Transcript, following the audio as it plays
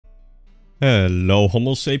Hello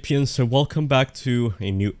Homo sapiens and welcome back to a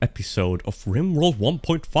new episode of Rimworld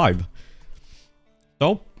 1.5.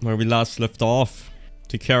 So, where we last left off,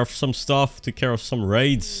 took care of some stuff, took care of some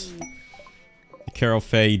raids, took care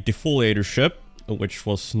of a defoliator ship, which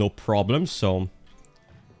was no problem, so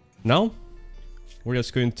now we're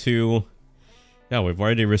just going to... Yeah, we've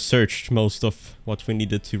already researched most of what we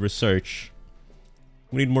needed to research.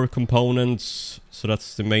 We need more components, so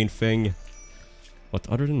that's the main thing. But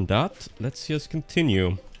other than that, let's just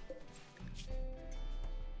continue.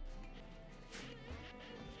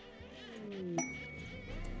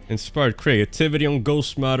 Inspired creativity on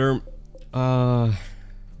Ghost Matter. How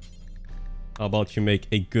about you make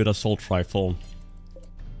a good assault rifle?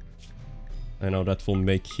 I know that will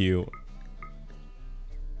make you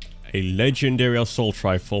a legendary assault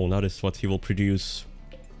rifle. That is what he will produce.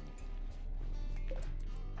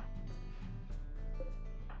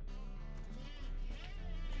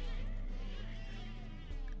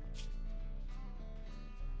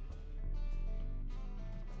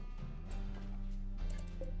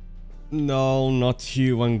 No, not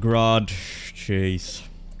you, Angrad. Jeez.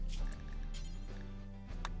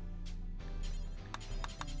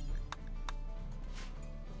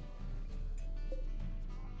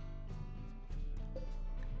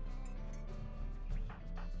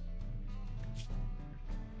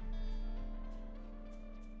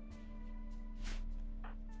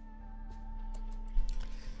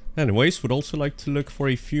 Anyways, would also like to look for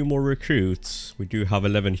a few more recruits. We do have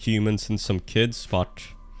 11 humans and some kids, but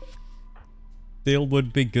still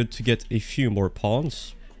would be good to get a few more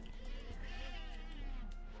pawns.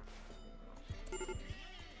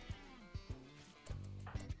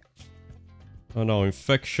 Oh no,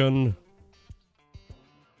 infection.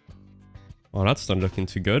 Oh, that's not looking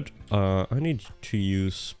too good. I need to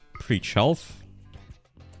use preach health.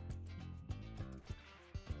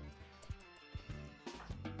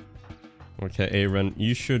 Okay, Aaron,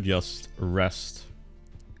 you should just rest.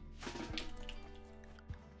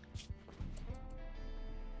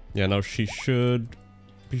 Yeah, now she should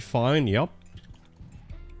be fine, yep.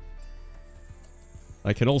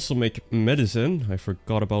 I can also make medicine. I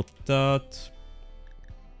forgot about that.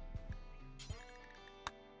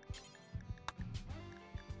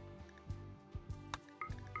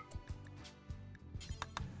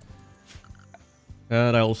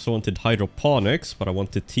 And I also wanted hydroponics, but I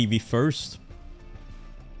wanted TV first.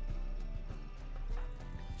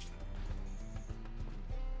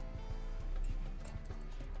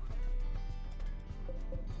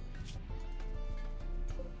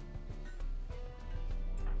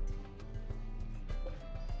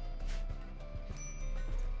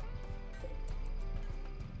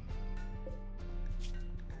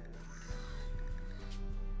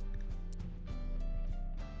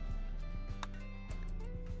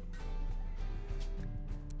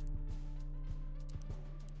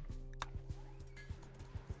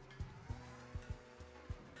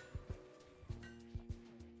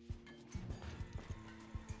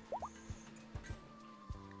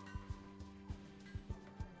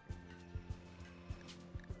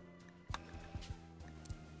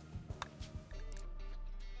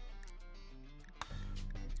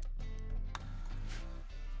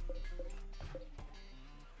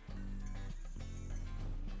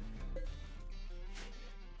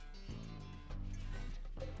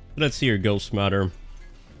 Let's see your Ghost Matter.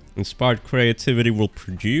 Inspired creativity will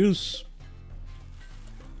produce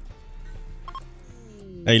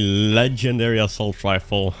a legendary assault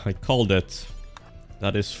rifle. I called it.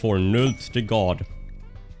 That is for Nult the God.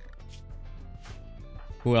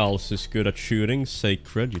 Who else is good at shooting?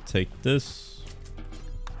 Sacred, you take this.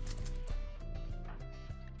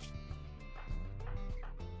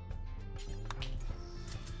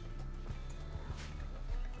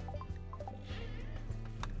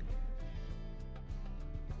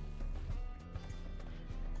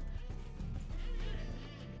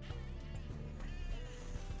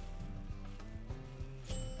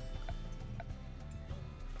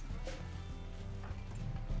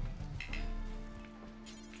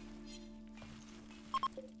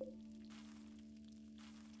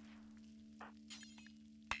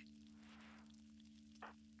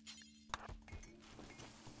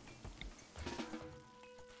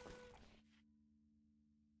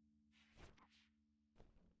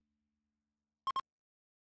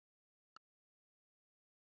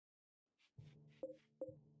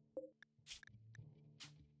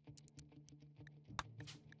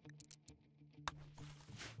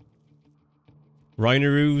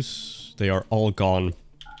 Rhineroos, they are all gone.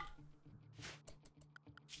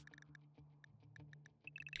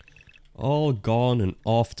 All gone and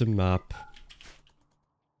off the map.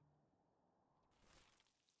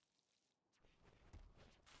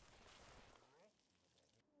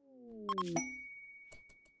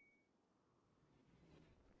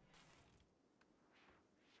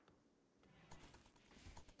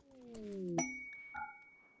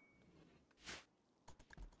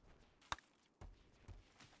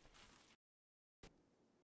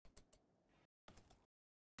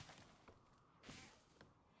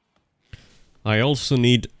 I also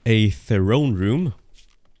need a throne room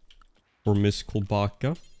for Miss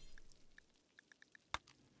Kolbaka.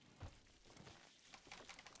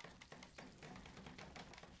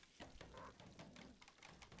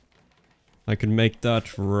 I can make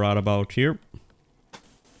that right about here.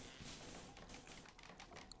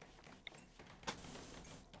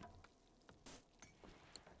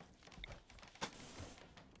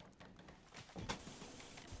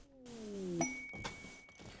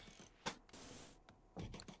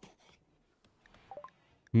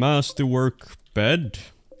 Masterwork bed.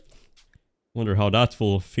 Wonder how that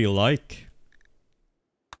will feel like.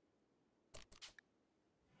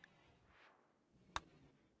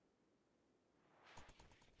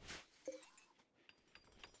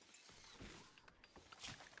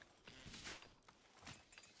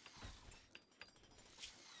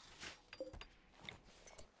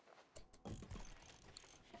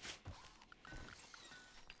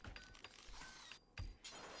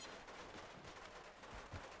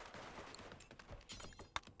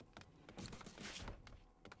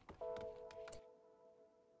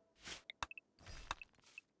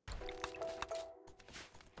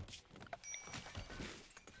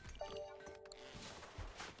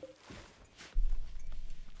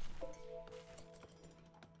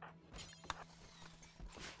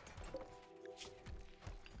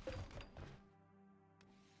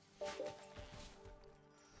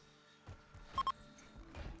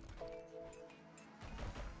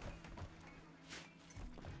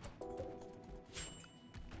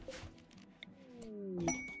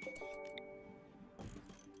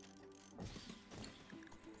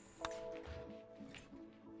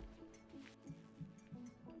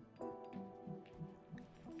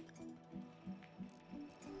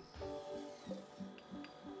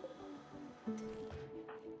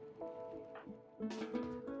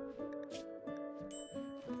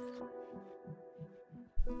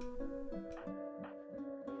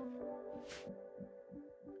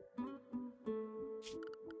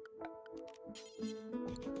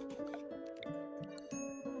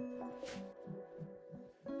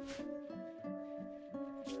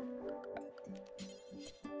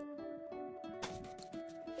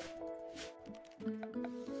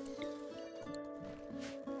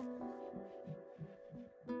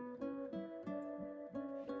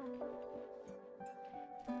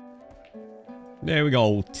 There we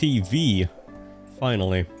go, TV.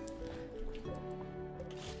 Finally.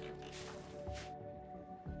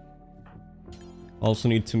 Also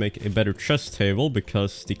need to make a better chess table,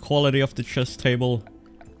 because the quality of the chess table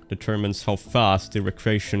determines how fast the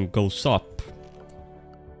recreation goes up.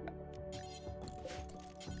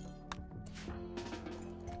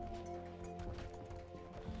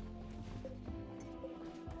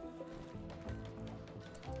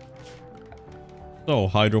 So,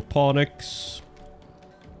 hydroponics.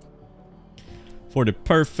 For the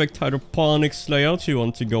perfect hydroponics layout, you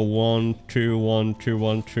want to go 1, 2, 1, 2,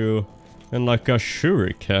 1, 2. And like a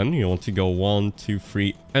shuriken, you want to go 1, 2,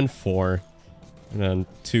 3, and 4. And then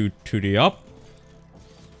 2 to the up.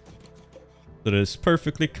 So this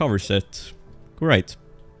perfectly covers it. Great.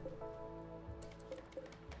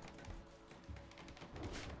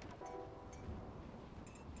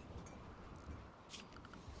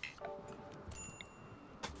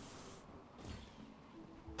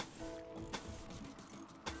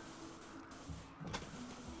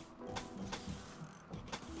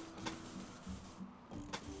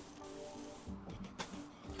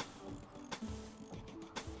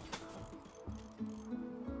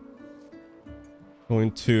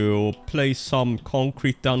 Going to place some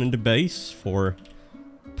concrete down in the base for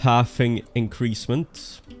pathing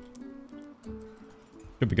increasement.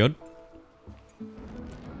 Should be good.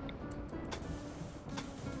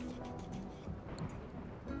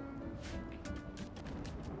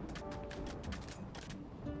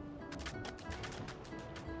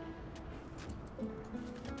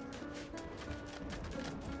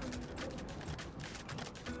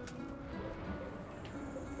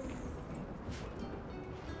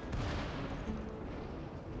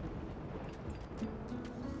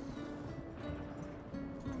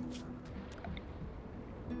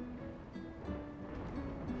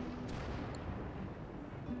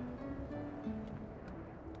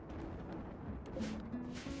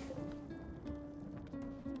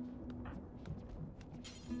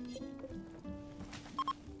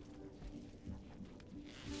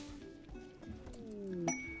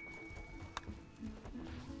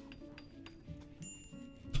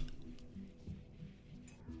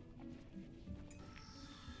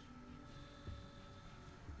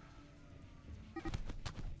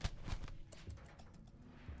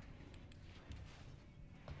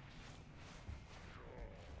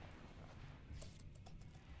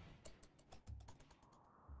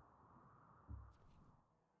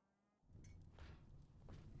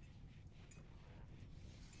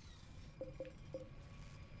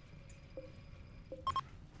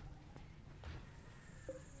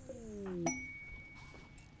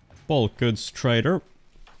 bulk goods trader.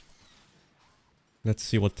 Let's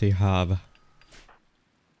see what they have.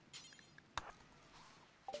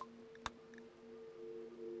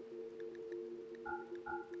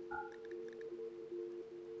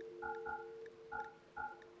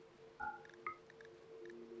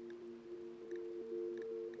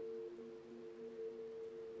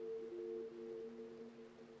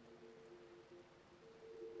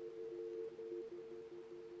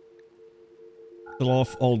 Sell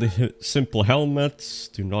off all the simple helmets.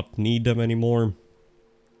 Do not need them anymore.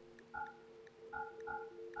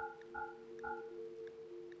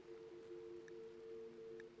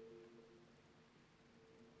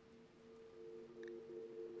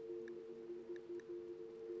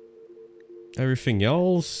 Everything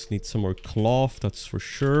else needs some more cloth, that's for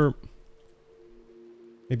sure.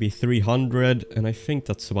 Maybe 300, and I think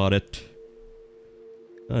that's about it.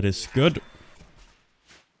 That is good.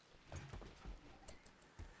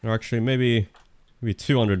 Or actually, maybe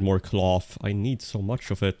 200 more cloth. I need so much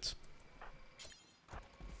of it.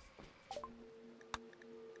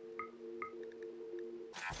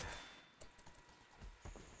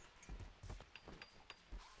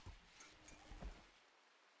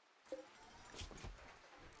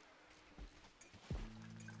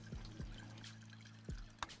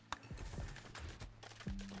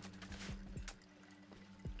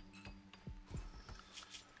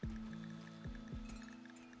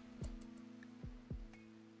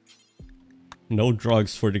 No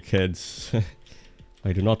drugs for the kids.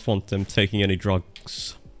 I do not want them taking any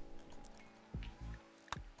drugs.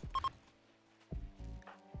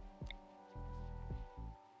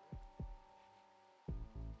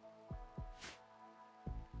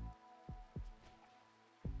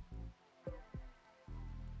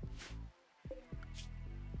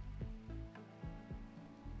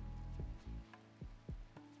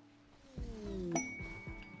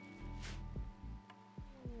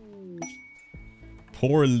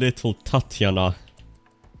 Poor little Tatiana.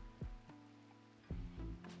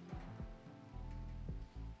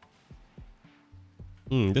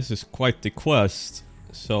 This is quite the quest.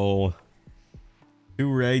 So,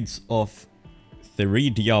 2 raids of 3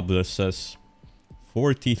 Diabluses,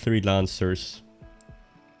 43 Lancers.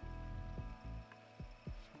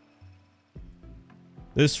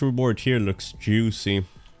 This reward here looks juicy.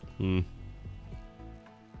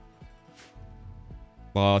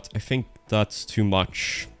 But I think that's too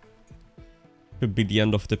much. Could be the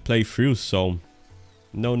end of the playthrough, so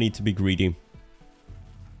no need to be greedy.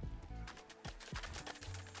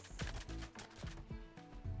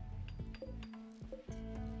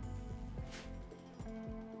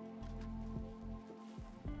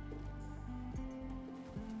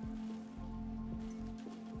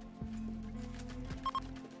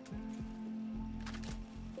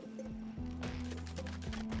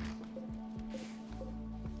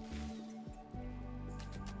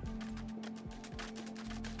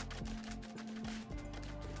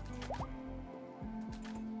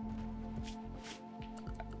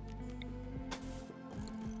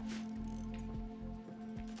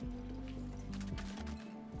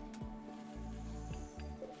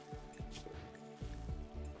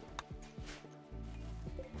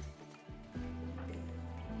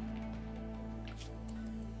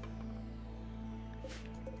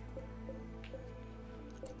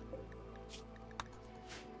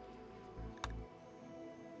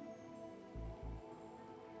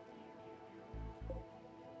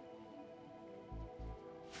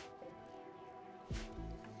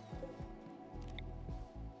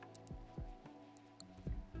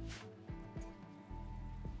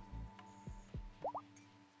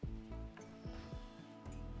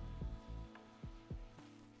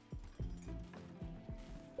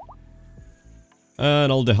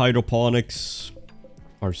 And all the hydroponics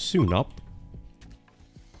are soon up.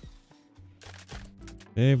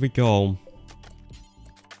 There we go.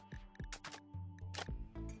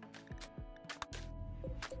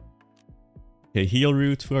 Okay, heal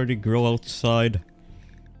root where they grow outside.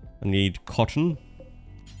 I need cotton.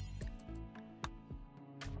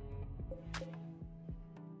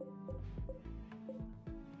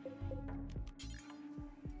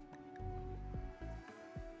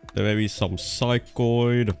 There may be some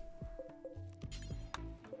psychoid.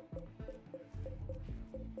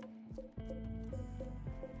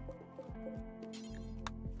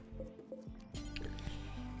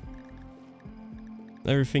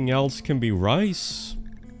 Everything else can be rice.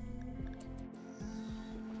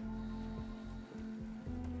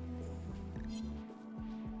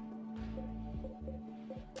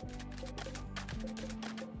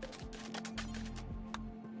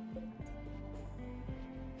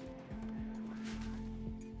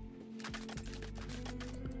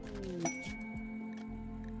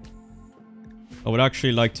 I would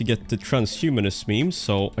actually like to get the transhumanist meme,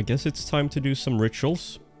 so I guess it's time to do some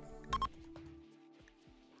rituals.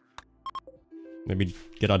 Maybe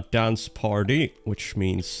get a dance party, which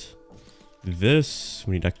means this.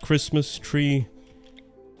 We need a Christmas tree.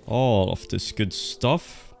 All of this good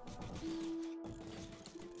stuff.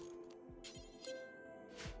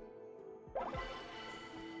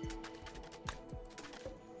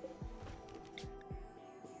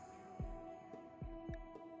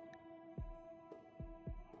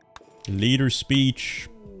 Leader speech.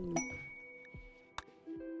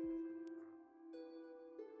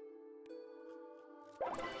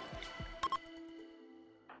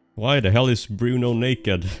 Why the hell is Bruno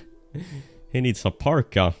naked? He needs a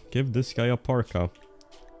parka. Give this guy a parka.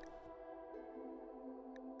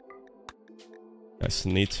 Guys,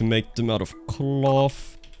 need to make them out of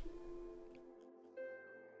cloth.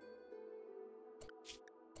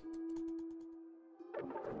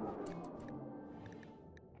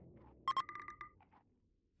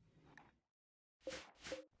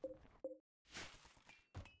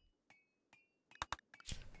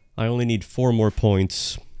 I only need 4 more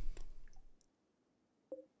points.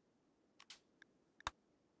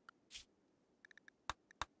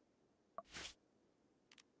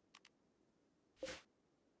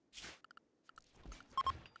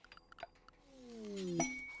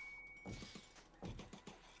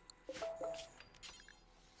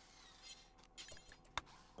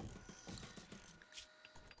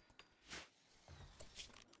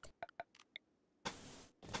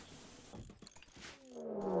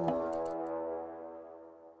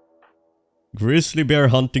 Grizzly bear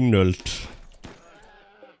hunting Nult.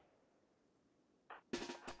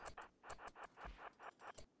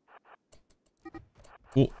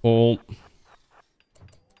 Uh-oh.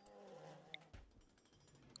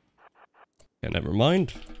 Yeah, never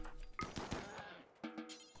mind.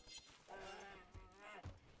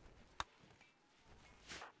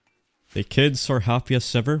 The kids are happy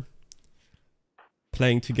as ever.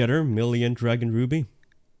 Playing together, Millie and Dragon Ruby.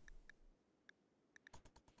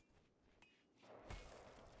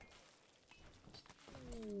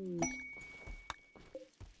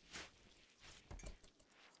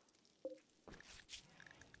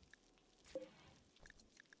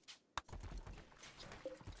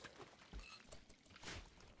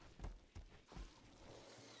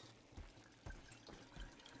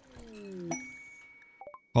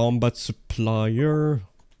 Combat supplier.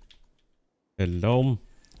 Hello.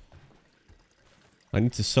 I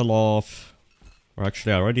need to sell off, or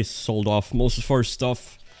actually I already sold off most of our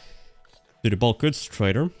stuff to the bulk goods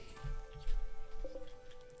trader.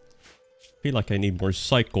 Feel like I need more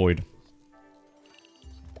psychoid.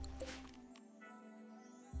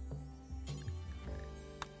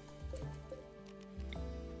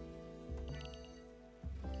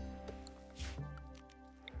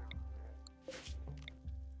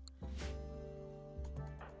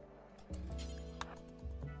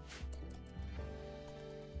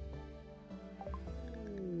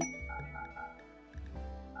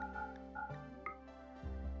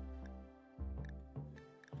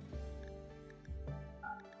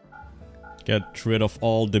 Get rid of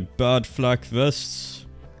all the bad flak vests.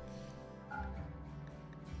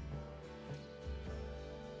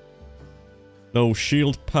 No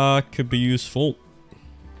shield pack could be useful.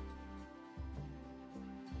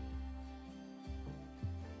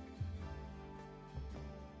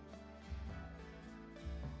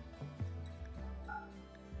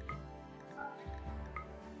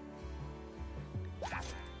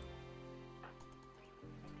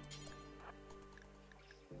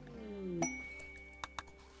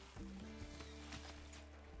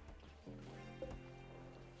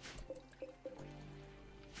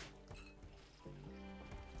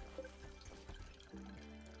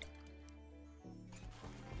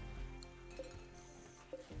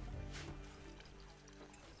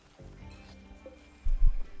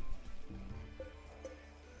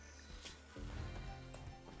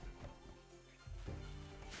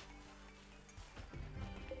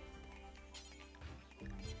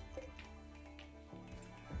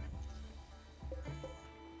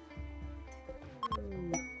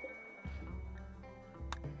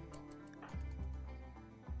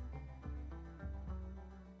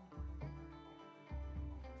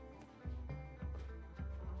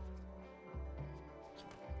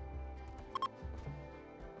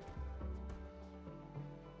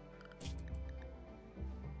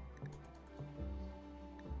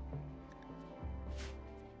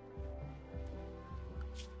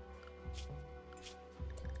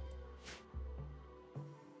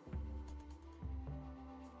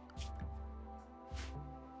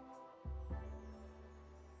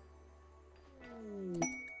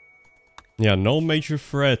 Yeah, no major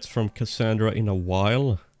threat from Cassandra in a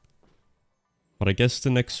while. But I guess the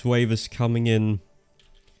next wave is coming in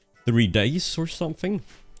 3 days or something.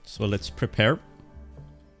 So let's prepare.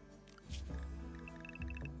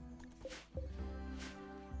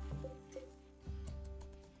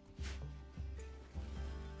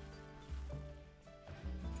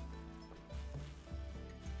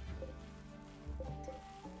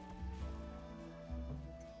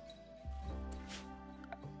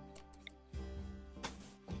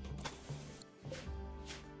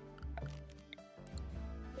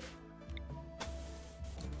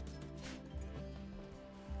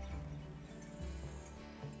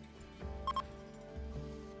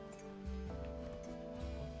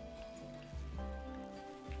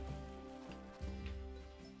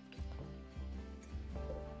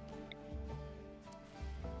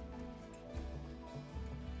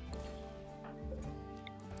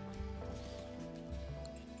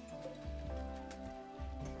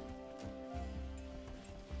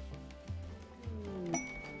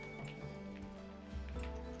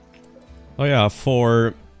 Oh yeah,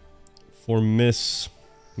 for Miss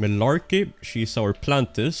Malarkey, she's our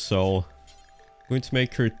plantist, so I'm going to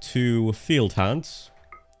make her 2 field hands,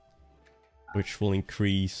 which will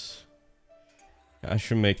increase. I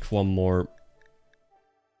should make 1 more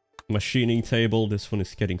machining table. This one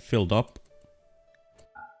is getting filled up.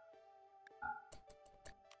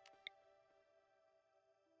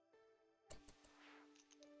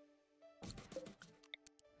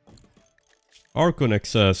 Arcon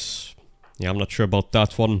excess. Yeah, I'm not sure about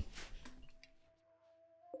that one.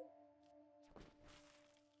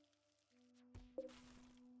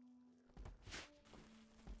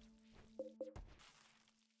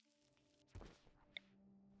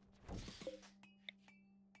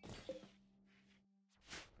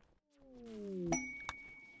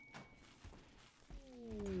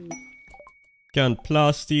 Can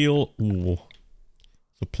plasteel. Ooh.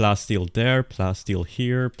 So plasteel there, plasteel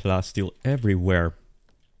here, plasteel everywhere.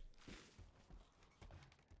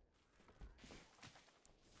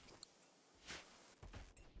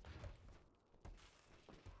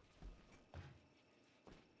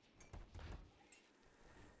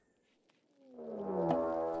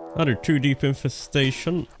 Another 2 deep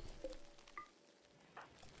infestation.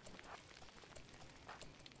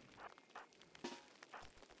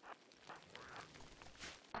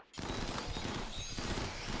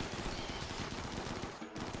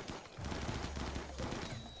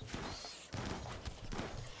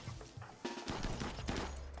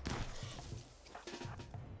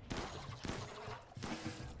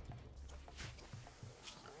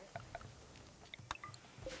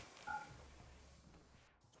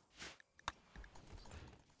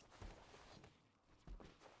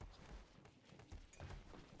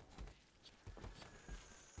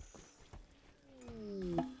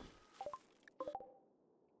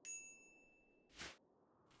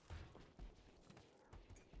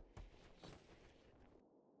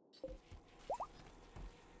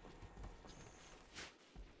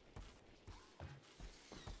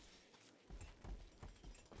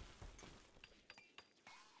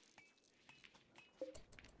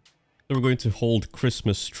 So we're going to hold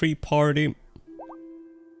Christmas tree party.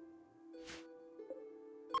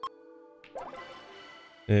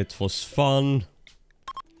 It was fun.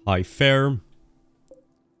 High fare.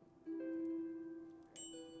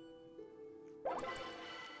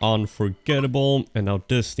 Unforgettable. And now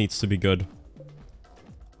this needs to be good.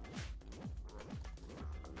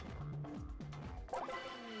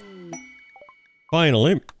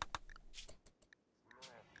 Finally.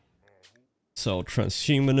 So,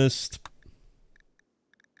 transhumanist.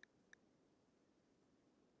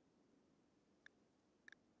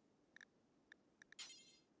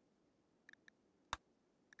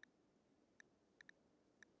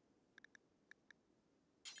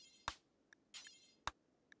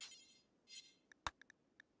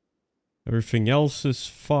 Everything else is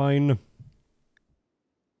fine.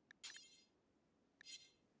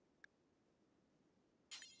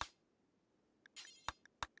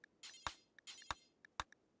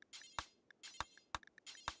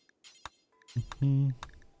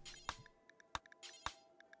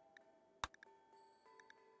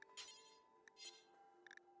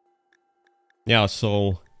 Yeah,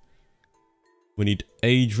 so we need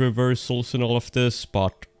age reversals and all of this,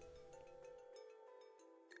 but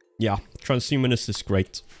yeah, transhumanist is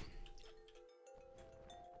great.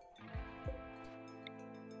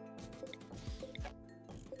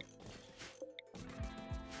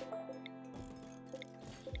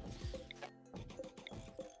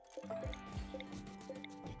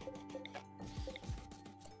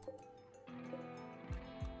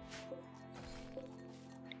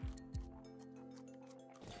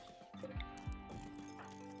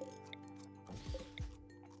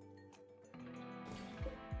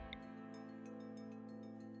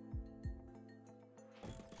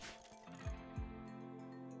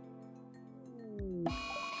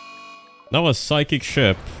 Now a psychic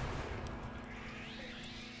ship.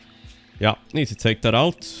 Yeah, need to take that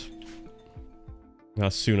out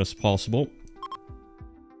as soon as possible.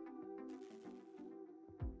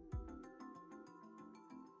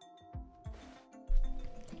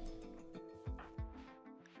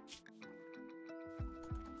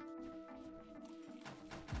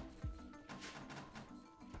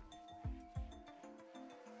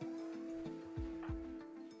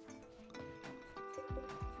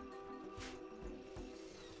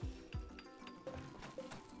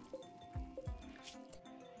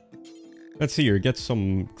 Let's see here, get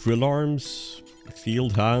some drill arms,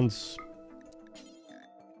 field hands.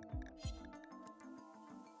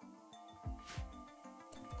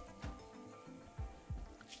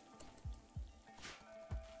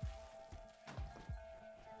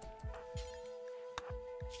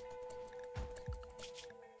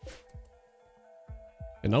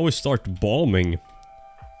 And now we start bombing.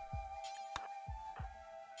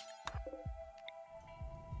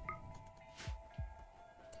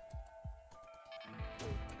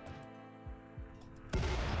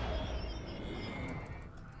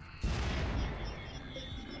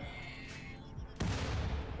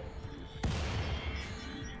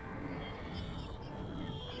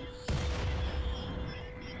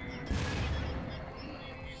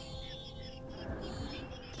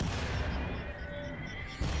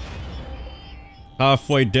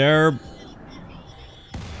 Halfway there.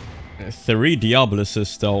 3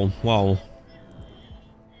 Diabluses though, wow.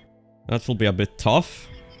 That will be a bit tough.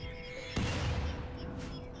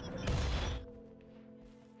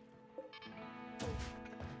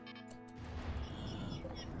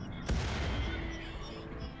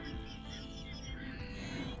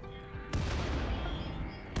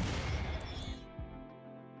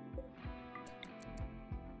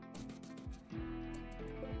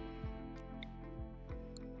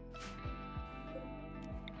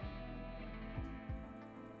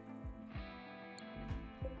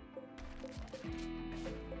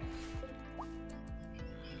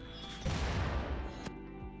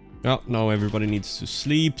 Yeah, now everybody needs to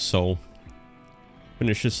sleep, so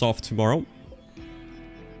finish this off tomorrow.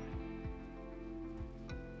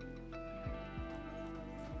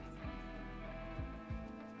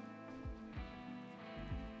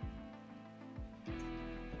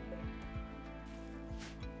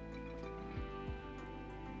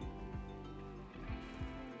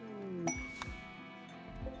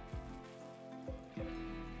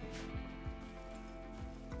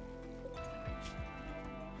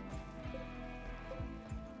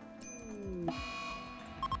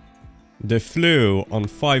 The flu on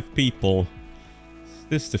 5 people. Is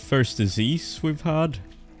this the first disease we've had?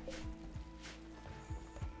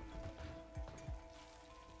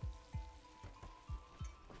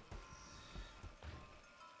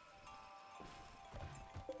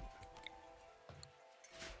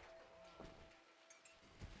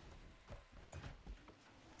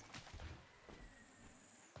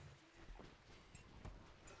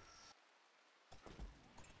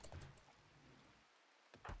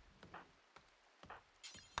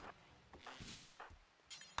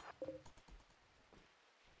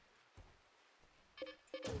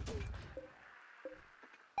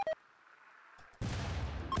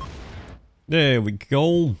 There we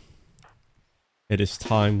go. It is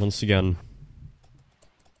time once again.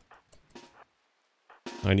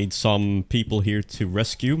 I need some people here to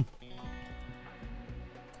rescue.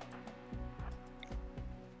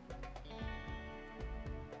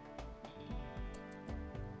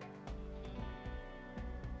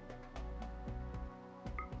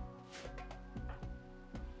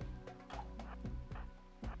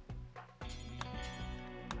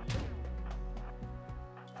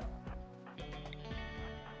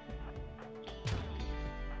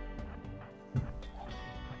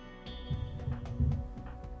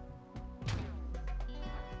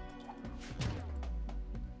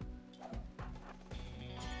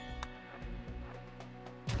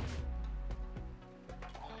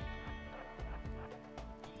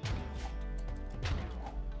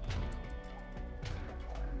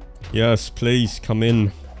 Yes, please come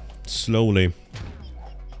in slowly.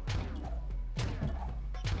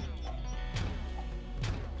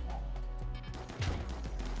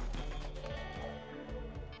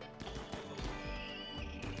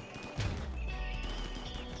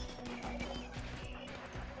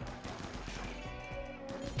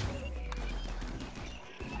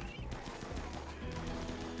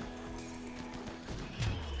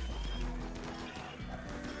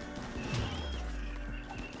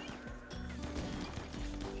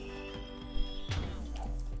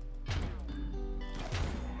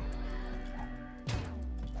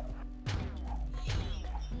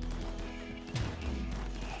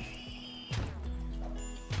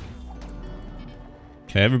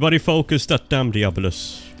 Okay, everybody focus that damn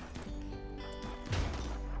Diabolus.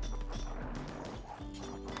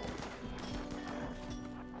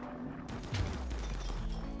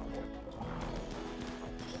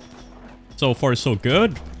 So far so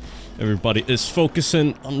good. Everybody is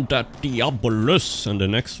focusing on that Diabolus, and the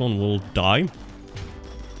next one will die.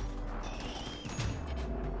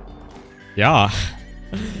 Yeah.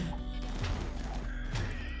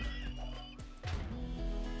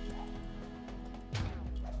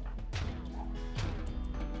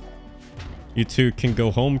 You two can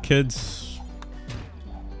go home, kids.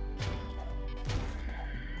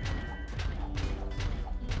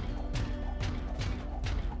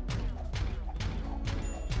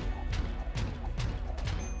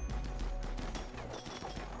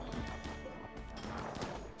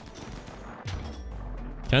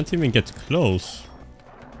 Can't even get close.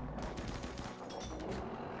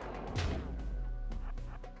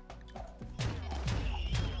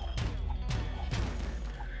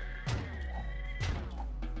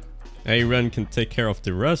 Aaron can take care of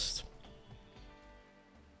the rest.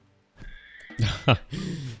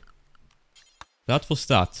 That was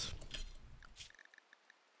that.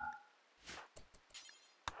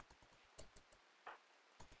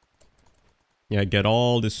 Yeah, get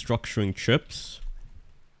all the structuring chips.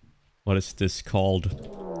 What is this called?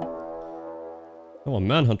 Oh, a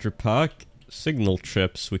Manhunter pack. Signal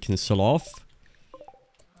chips we can sell off.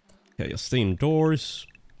 Okay, just stay indoors.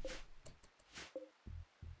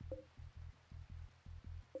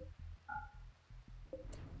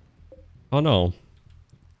 Oh no.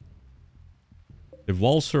 The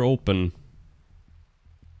walls are open.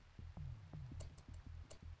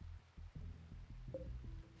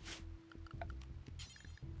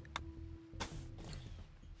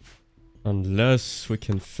 Unless we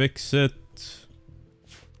can fix it.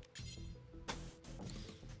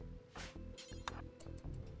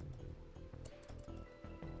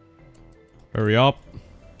 Hurry up.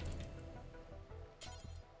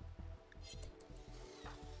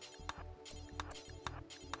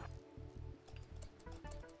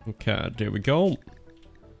 Okay, there we go.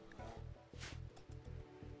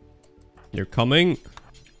 You're coming.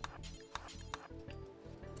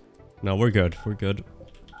 No, we're good. We're good.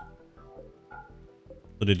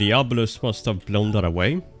 So the Diabolus must have blown that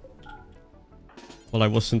away. Well, I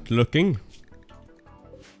wasn't looking.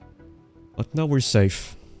 But now we're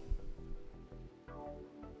safe.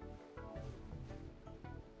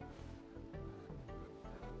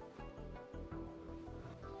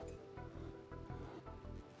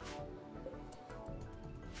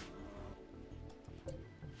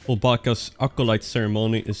 Obaka's Acolyte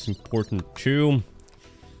ceremony is important too.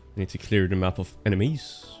 We need to clear the map of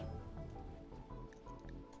enemies.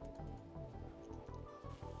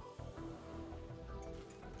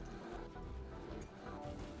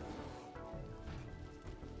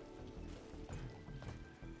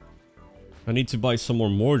 I need to buy some more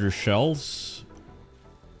mortar shells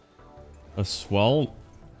as well.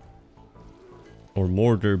 Or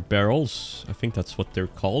mortar barrels. I think that's what they're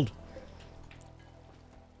called.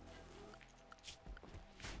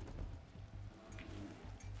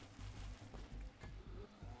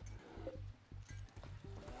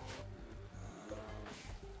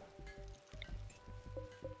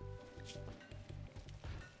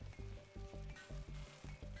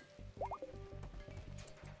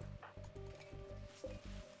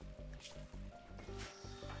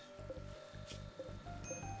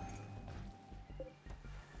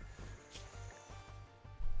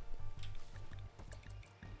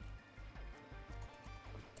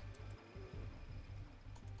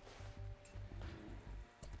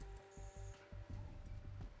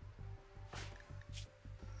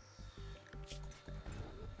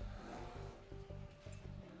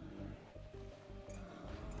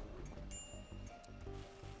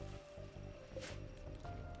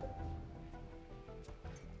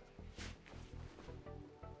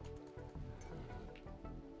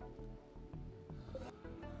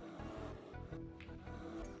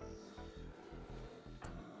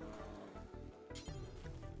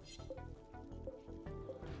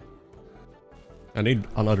 I need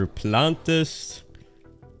another plantist.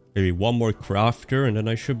 Maybe one more crafter and then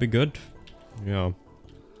I should be good. Yeah.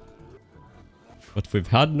 But we've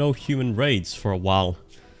had no human raids for a while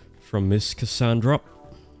from Miss Cassandra.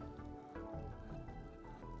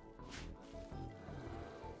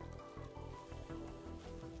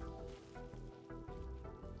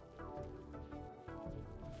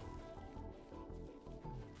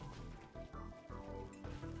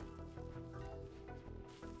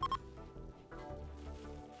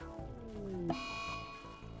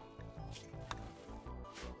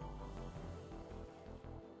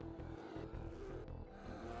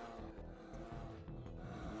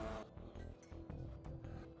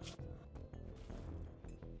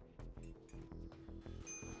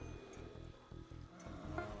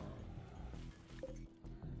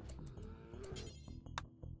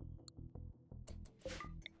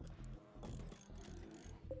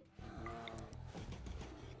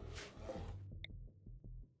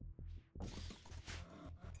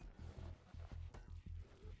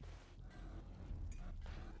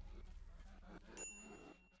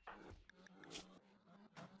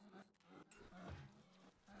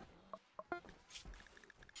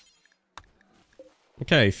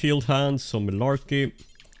 Okay, field hands, some malarkey.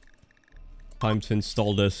 Time to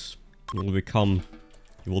install this. You will become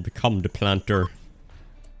the planter.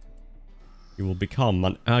 You will become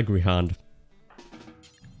an agri-hand.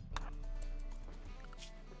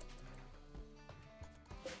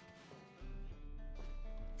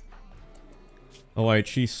 Oh wait,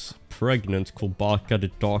 she's pregnant, Kulbaka the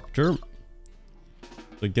doctor.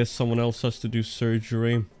 So I guess someone else has to do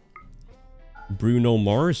surgery. Bruno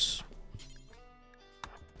Mars.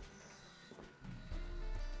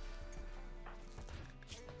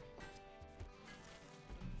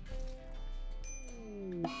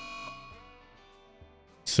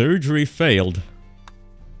 Surgery failed.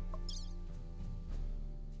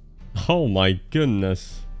 Oh my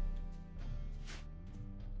goodness.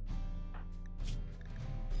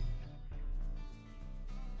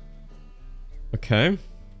 Okay.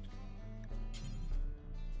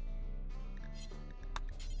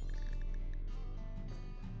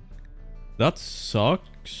 That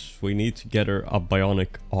sucks. We need to get her a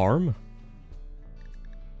bionic arm.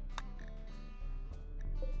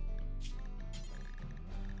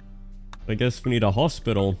 I guess we need a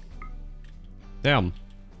hospital. Damn.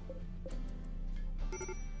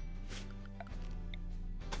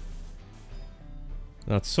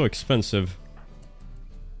 That's so expensive.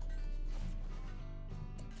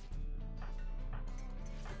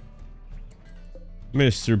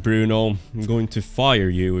 Mr. Bruno, I'm going to fire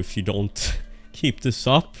you if you don't keep this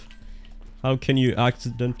up. How can you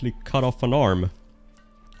accidentally cut off an arm?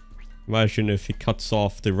 Imagine if he cuts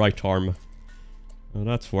off the right arm. Well,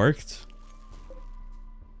 that's worked.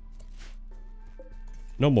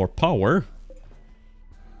 No more power?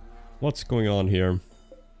 What's going on here?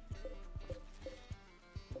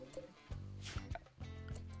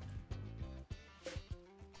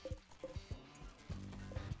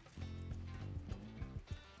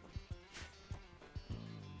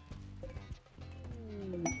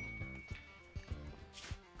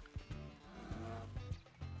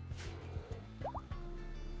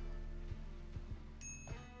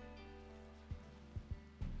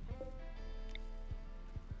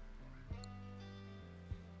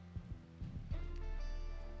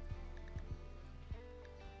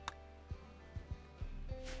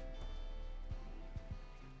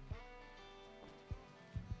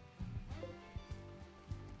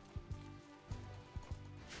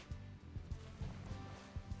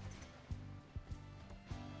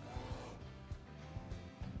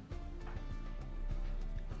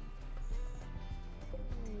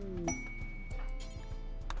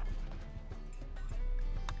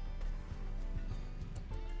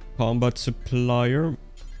 Combat supplier.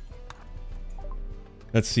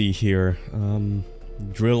 Let's see here.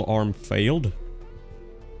 Drill arm failed.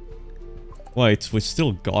 Wait, we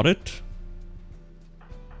still got it?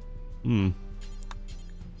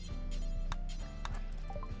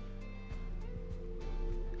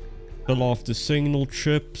 Fell off the signal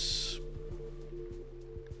chips.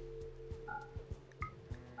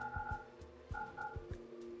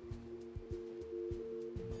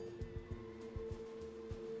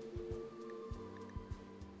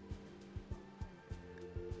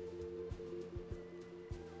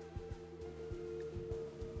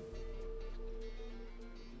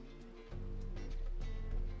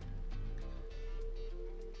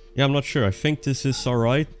 Yeah, I'm not sure. I think this is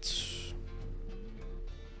alright.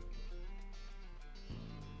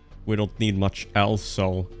 We don't need much else,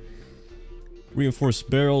 so... Reinforced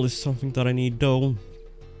barrel is something that I need, though.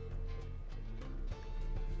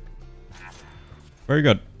 Very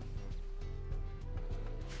good.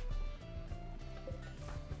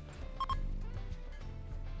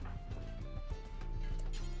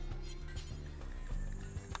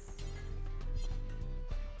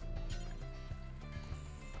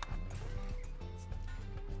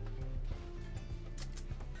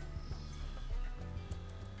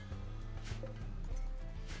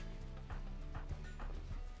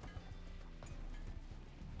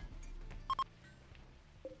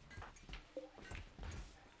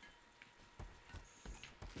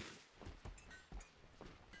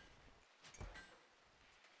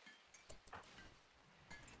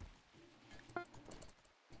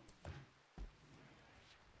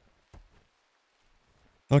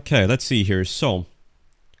 Okay, let's see here. So,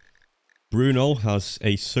 Bruno has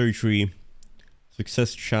a surgery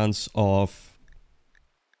success chance of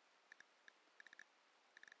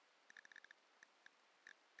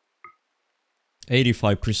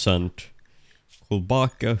 85%.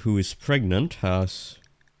 Kulbaka, who is pregnant, has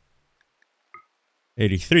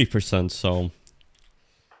 83%, so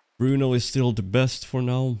Bruno is still the best for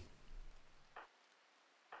now.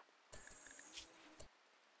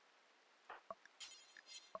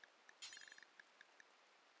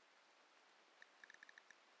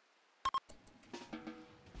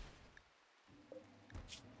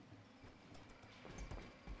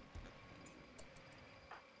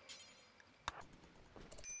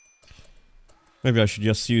 Maybe I should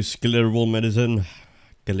just use Glitterwall medicine.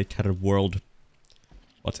 Glitterworld.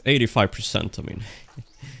 What, 85%, I mean.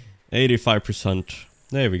 85%.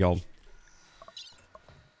 There we go.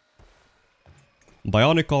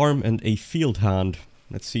 Bionic arm and a field hand.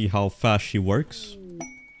 Let's see how fast she works.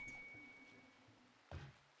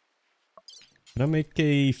 Can I make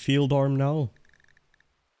a field arm now?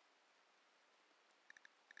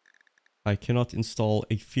 I cannot install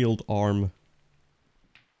a field arm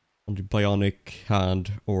on the bionic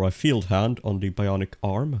hand or a field hand on the bionic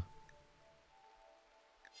arm.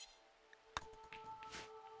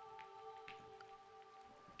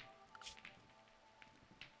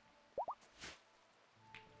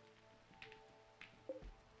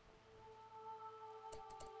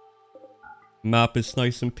 Map is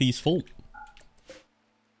nice and peaceful.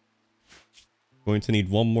 Going to need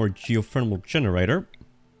one more geothermal generator.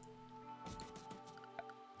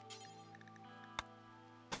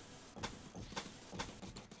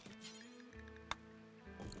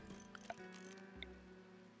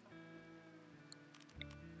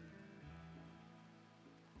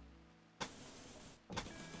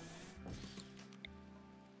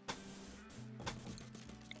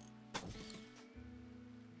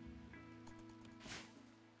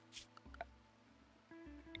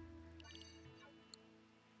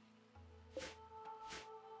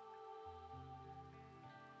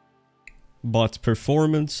 But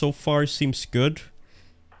performance so far seems good.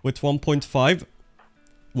 With 1.5.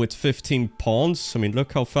 With 15 pawns. I mean,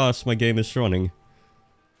 look how fast my game is running.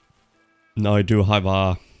 Now I do have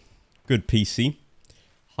a good PC.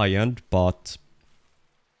 High end, but...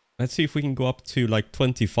 let's see if we can go up to like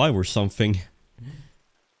 25 or something.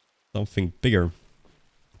 Something bigger.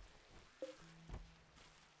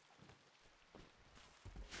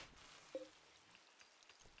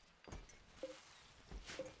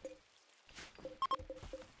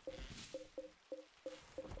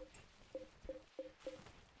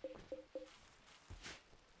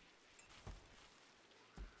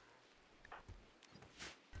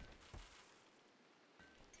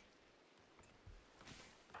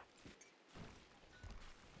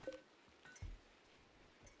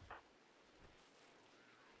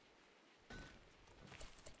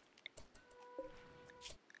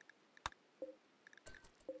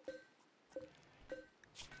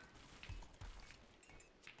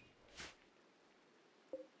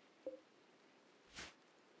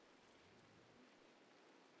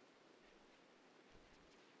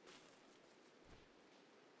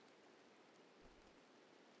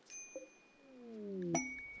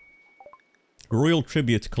 Royal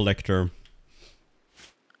Tribute Collector.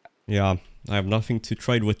 Yeah, I have nothing to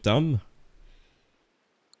trade with them.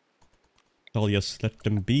 I'll just let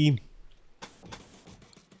them be.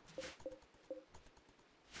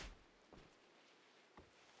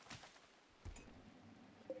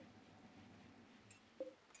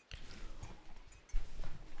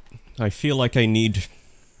 I feel like I need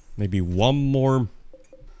maybe one more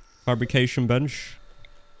fabrication bench.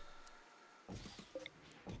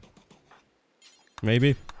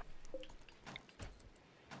 Maybe.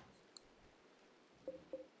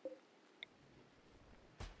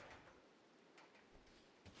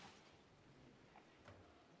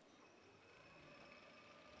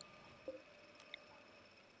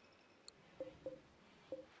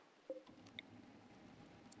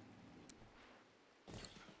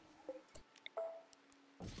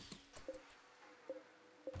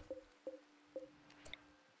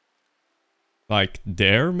 Like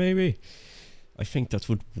there, maybe? I think that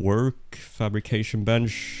would work. Fabrication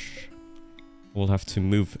bench. We'll have to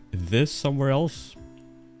move this somewhere else.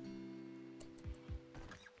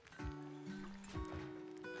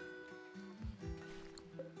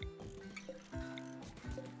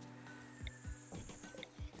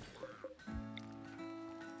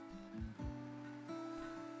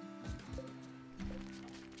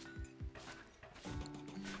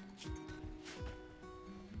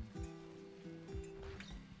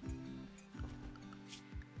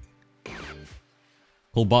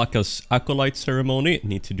 Kolbaka's Acolyte ceremony,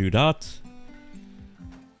 need to do that.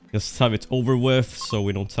 Just have it over with, so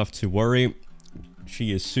we don't have to worry.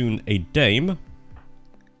 She is soon a dame.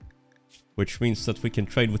 Which means that we can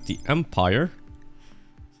trade with the Empire.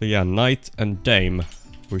 So yeah, knight and dame.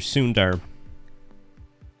 We're soon there.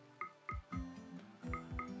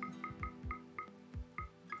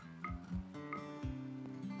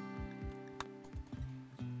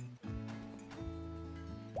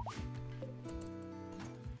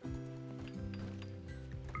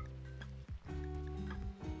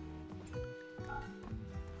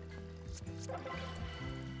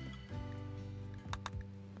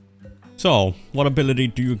 So, what ability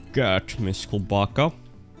do you get, Miss Kulbaka?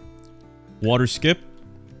 Water skip.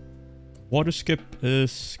 Water skip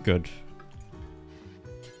is good.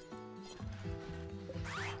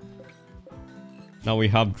 Now we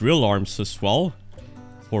have drill arms as well.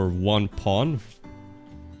 For 1 pawn.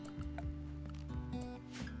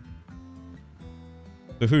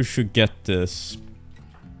 So who should get this?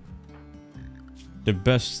 The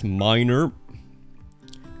best miner.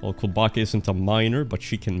 Well, Kulbaka isn't a miner, but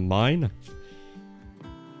she can mine.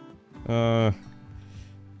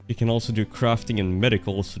 You can also do crafting and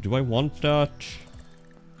medical, so do I want that?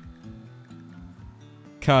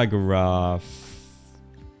 Kagurath.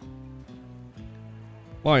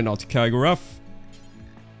 Why not Kagurath?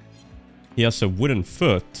 He has a wooden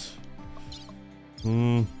foot.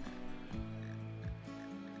 Oh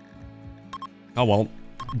well.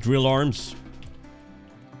 Drill arms.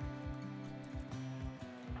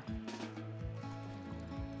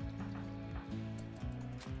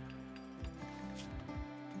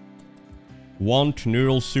 Want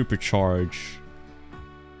neural supercharge.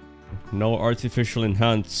 No artificial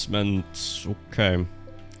enhancements. Okay.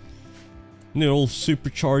 Neural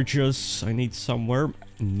supercharges. I need somewhere.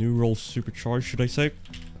 Neural supercharge, should I say?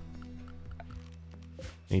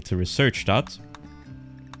 Need to research that.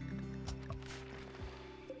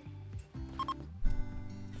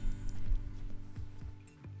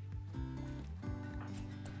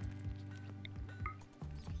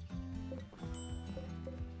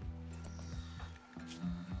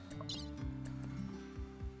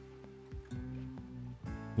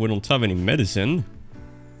 We don't have any medicine.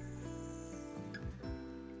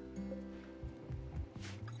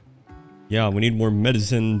 Yeah, we need more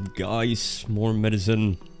medicine, guys. More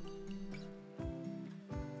medicine.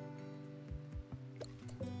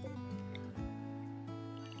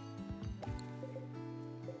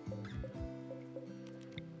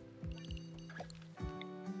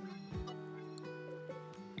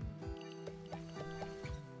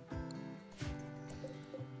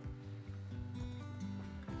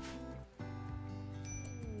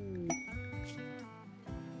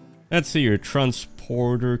 Let's see your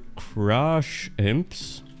transporter crash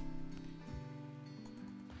imps.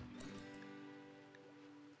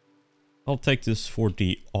 I'll take this for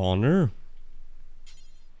the honor.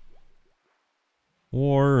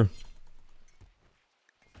 Or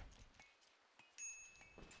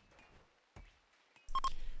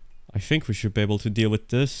I think we should be able to deal with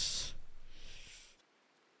this.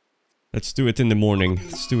 Let's do it in the morning.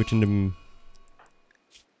 Let's do it in the...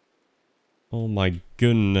 Oh my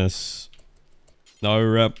goodness. No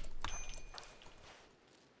rep.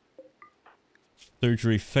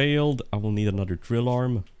 Surgery failed. I will need another drill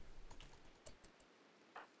arm.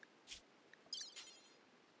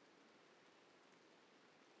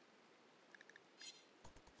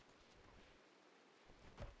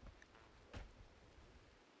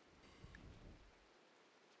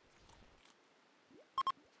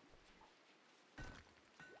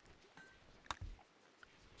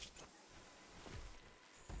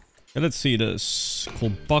 And let's see this.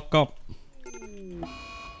 Kulbaka.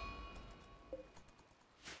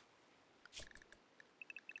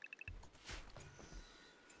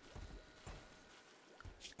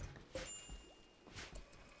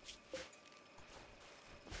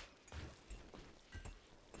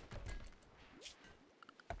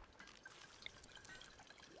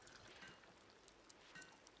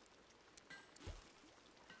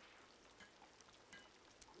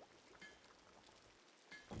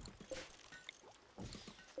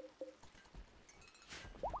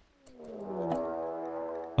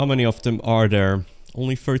 How many of them are there?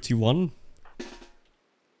 Only 31?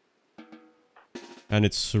 And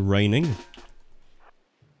it's raining.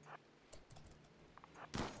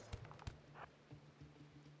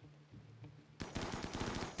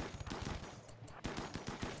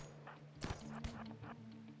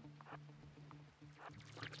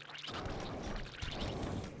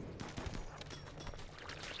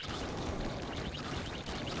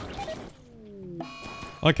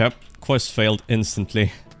 Okay, quest failed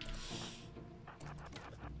instantly.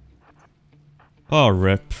 Oh,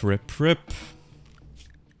 rip, rip, rip.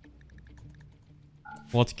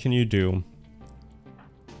 What can you do?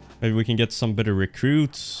 Maybe we can get some better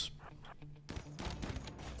recruits.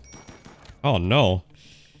 Oh no.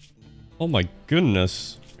 Oh my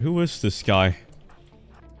goodness. Who is this guy?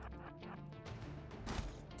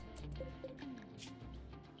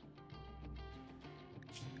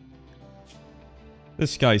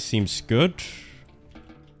 This guy seems good.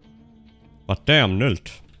 But damn,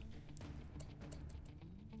 nult.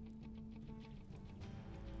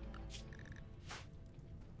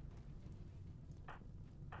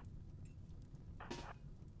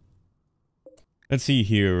 Let's see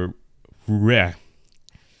here. Rare.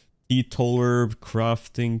 Detailer,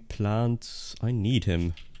 crafting, plants. I need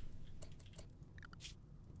him.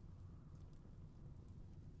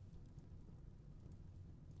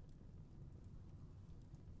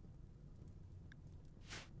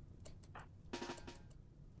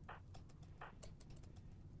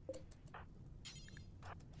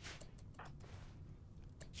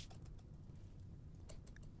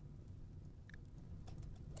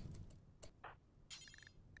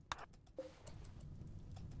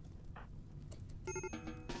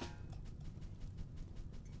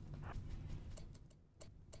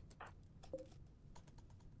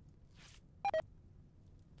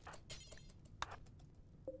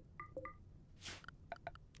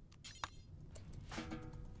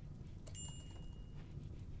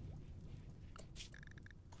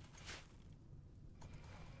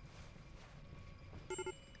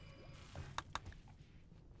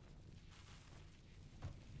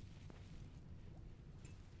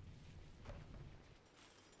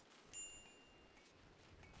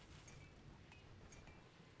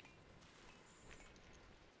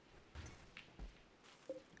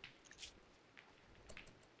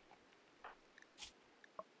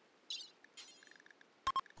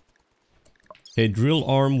 Okay, drill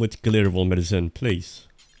arm with glitterable medicine, please.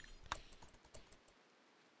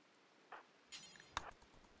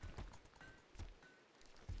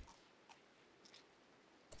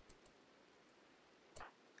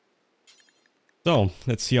 So,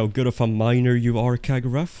 let's see how good of a miner you are,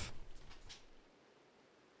 Kagarath.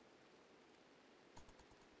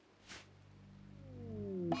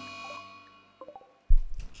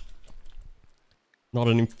 Not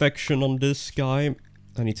an infection on this guy.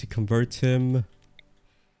 I need to convert him.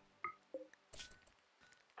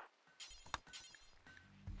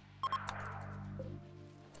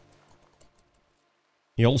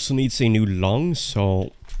 He also needs a new lung,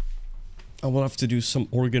 so I will have to do some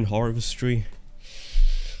organ harvestry.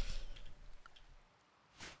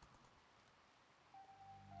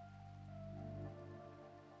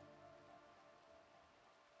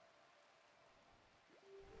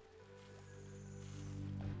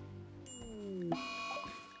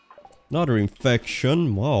 Another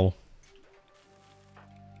infection, wow.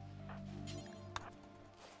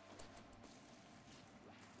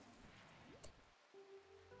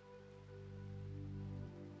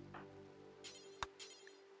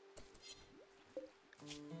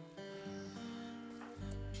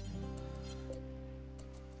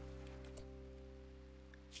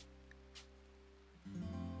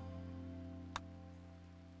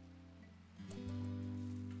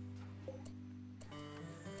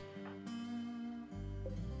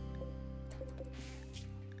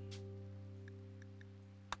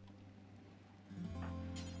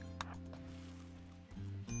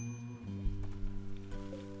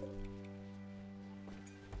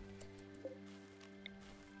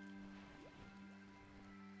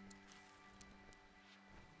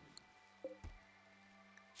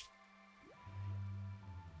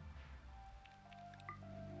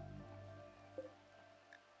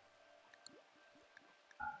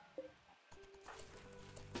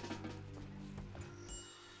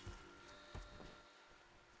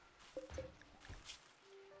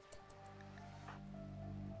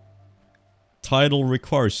 Title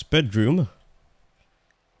requires bedroom.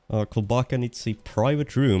 Kolbaka needs a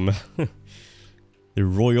private room. The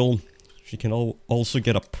royal. She can also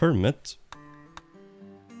get a permit.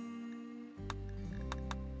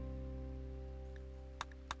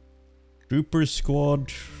 Trooper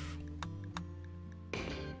squad.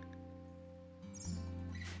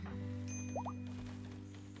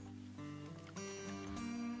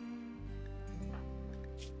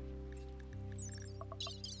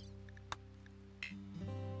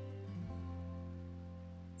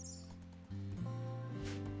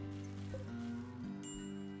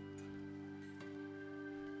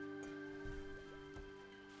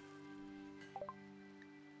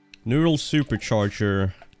 Neural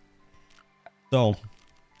supercharger. So,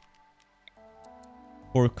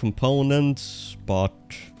 4 components, but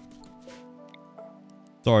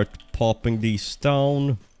start popping these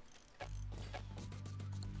down.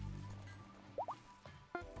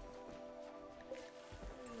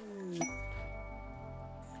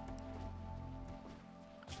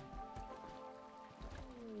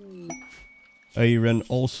 Iron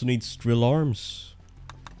also needs drill arms.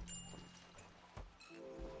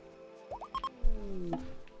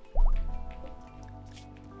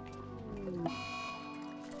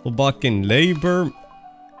 We're back in labor.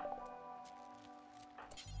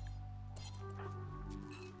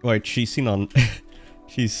 Right, she's in an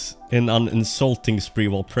she's in an insulting spree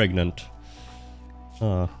while pregnant.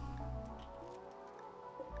 Ah.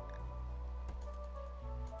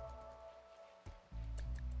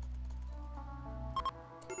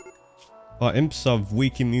 Imps have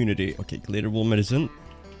weak immunity. Okay, glitter wool medicine.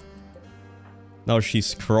 Now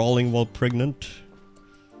she's crawling while pregnant.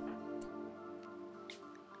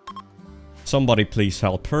 Somebody please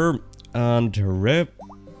help her. And rip.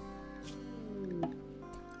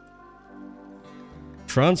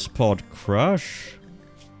 Transport crash.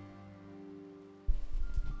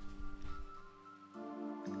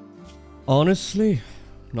 Honestly,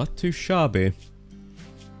 not too shabby.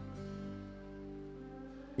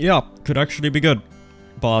 Yeah, could actually be good.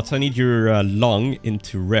 But I need your lung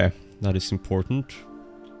into re. That is important.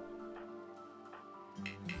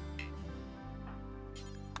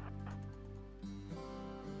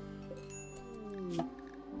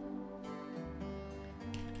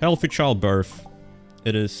 Healthy childbirth.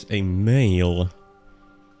 It is a male.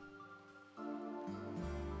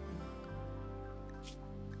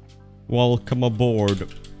 Welcome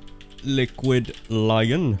aboard, Liquid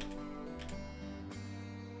Lion.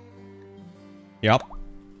 Yep.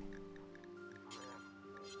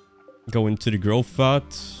 Go into the growth vat.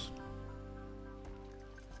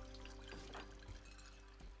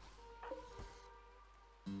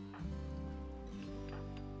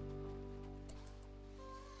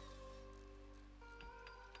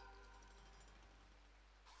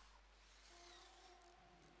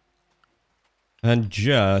 And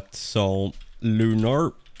Jet, so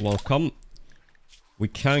Lunar, welcome. We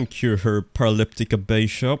can cure her paralytic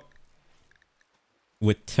abasia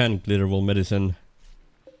with 10 glitter wool medicine,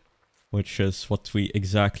 which is what we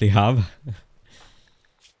exactly have.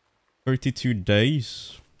 32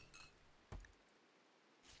 days.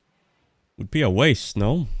 Would be a waste,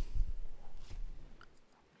 no?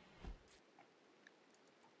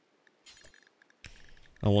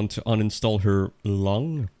 I want to uninstall her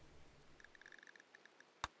lung.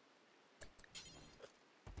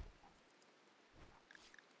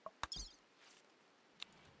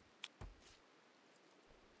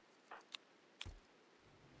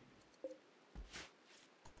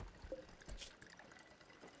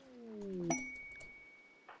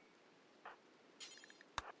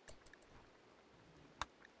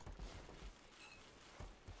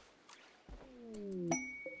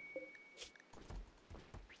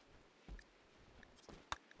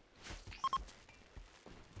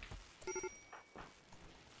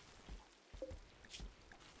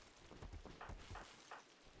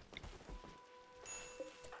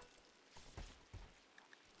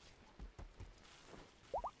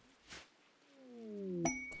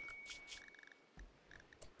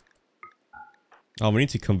 Oh, we need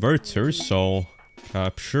to convert her, so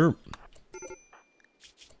capture.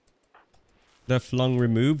 Left lung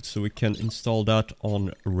removed, so we can install that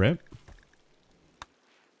on rep.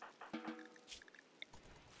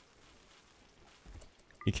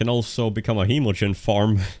 You can also become a hemogen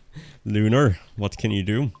farm. Lunar, what can you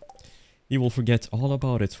do? You will forget all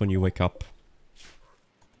about it when you wake up.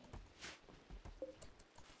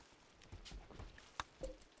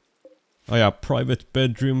 Oh yeah, private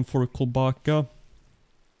bedroom for Kolbaka.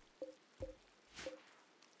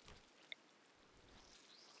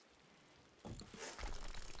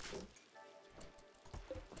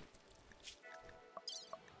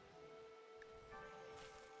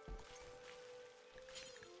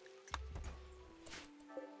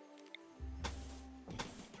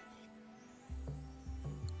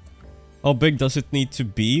 How big does it need to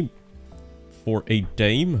be for a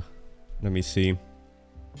dame? Let me see.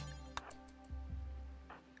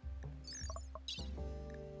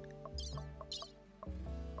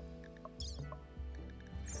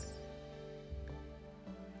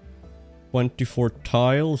 "24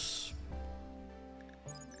 tiles.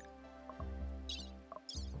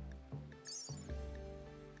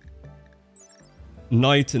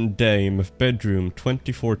 Knight and dame, bedroom,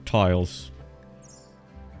 24 tiles.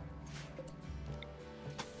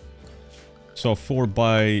 So 4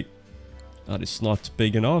 by... That is not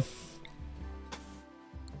big enough.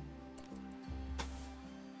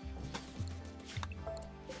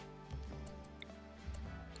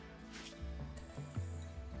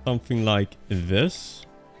 Something like this.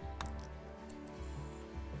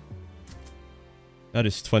 That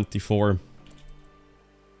is 24.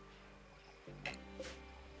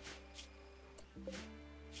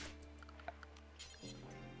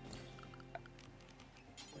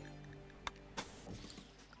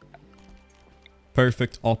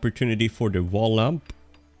 Perfect opportunity for the wall lamp.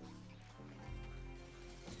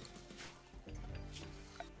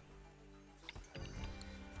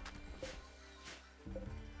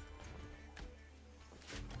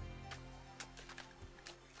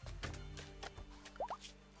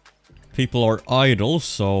 People are idle,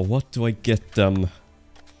 so what do I get them?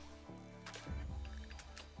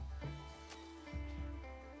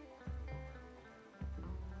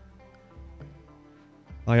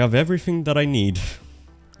 I have everything that I need.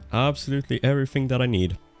 Absolutely everything that I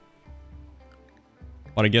need.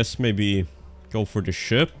 But I guess maybe go for the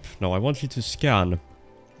ship. No, I want you to scan.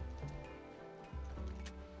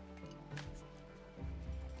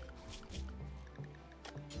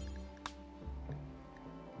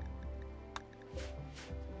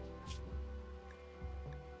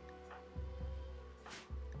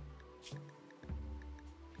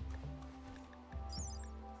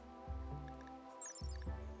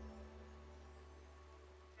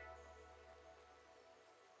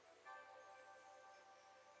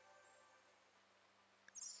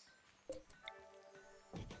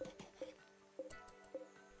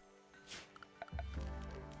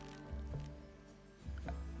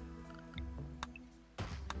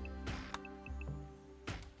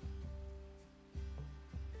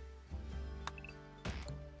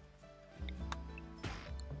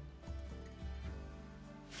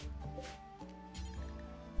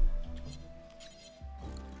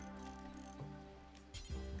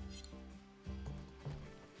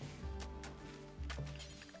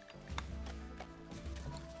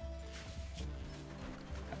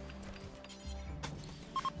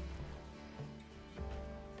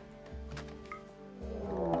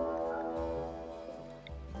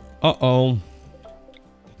 Uh-oh.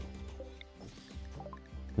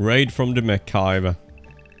 Raid from the mech hive.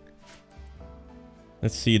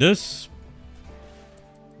 Let's see this.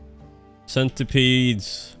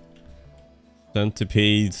 Centipedes.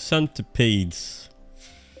 Centipedes. Centipedes.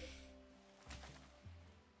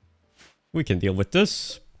 We can deal with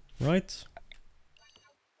this, right?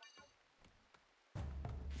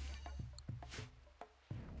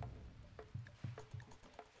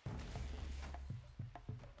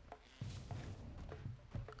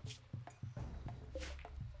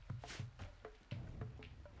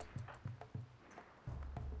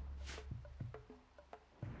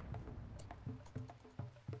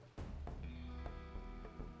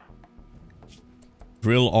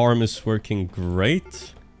 Drill arm is working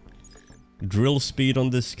great. Drill speed on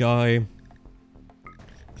this guy.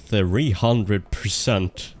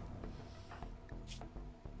 300%.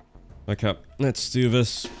 Okay, let's do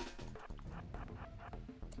this.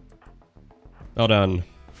 Now then.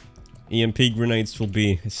 EMP grenades will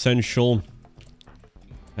be essential.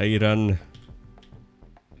 Hey then.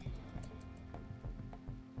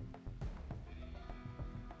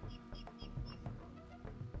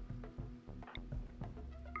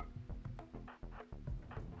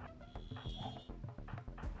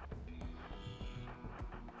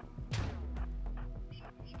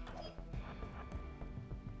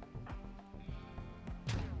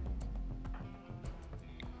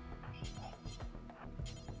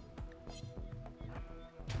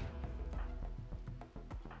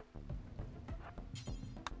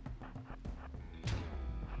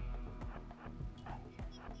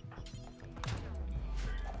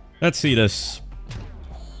 Let's see this.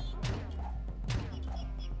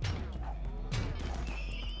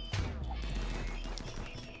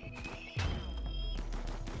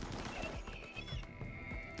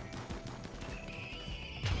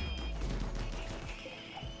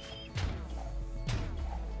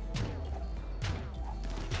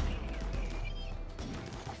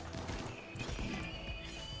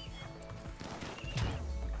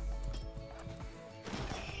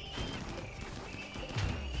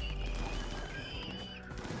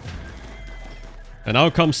 And now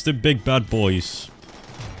comes the big bad boys.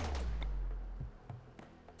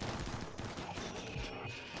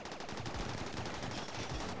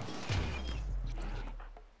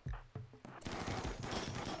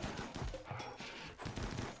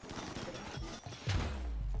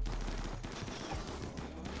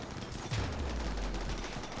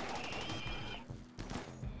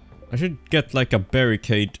 I should get like a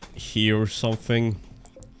barricade here or something.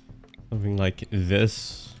 Something like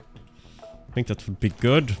this. I think that would be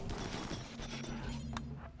good.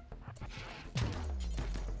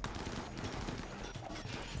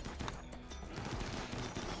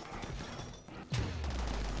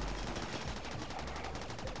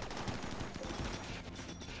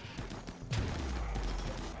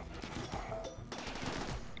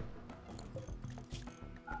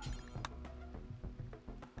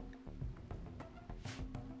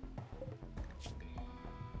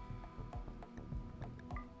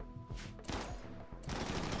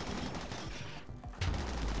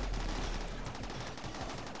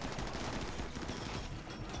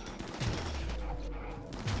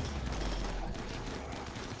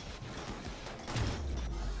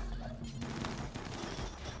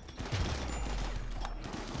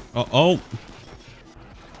 Uh-oh.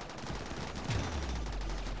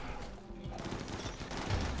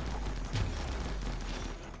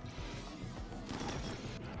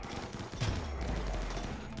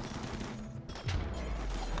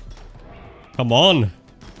 Come on.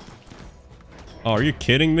 Oh, are you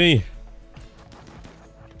kidding me?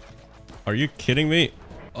 Are you kidding me?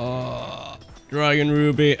 Dragon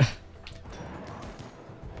Ruby.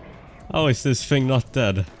 How is this thing not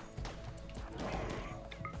dead?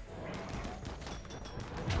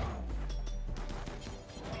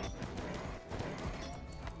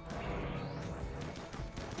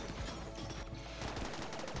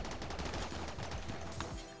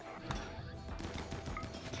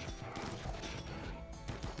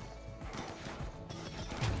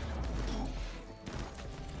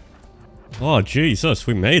 Oh, Jesus,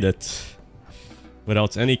 we made it.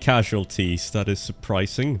 Without any casualties, that is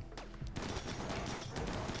surprising.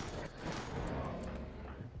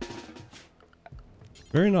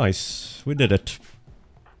 Very nice, we did it.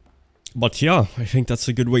 But yeah, I think that's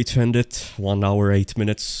a good way to end it. 1 hour, 8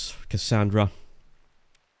 minutes, Cassandra.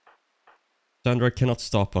 Cassandra cannot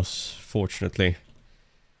stop us, fortunately.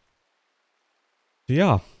 So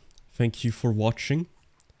yeah, thank you for watching.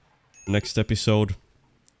 Next episode...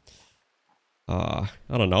 I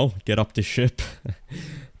don't know, get up the ship.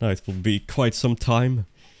 Now it will be quite some time.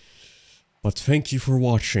 But thank you for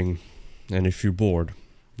watching. And if you're bored,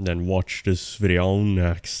 then watch this video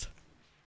next.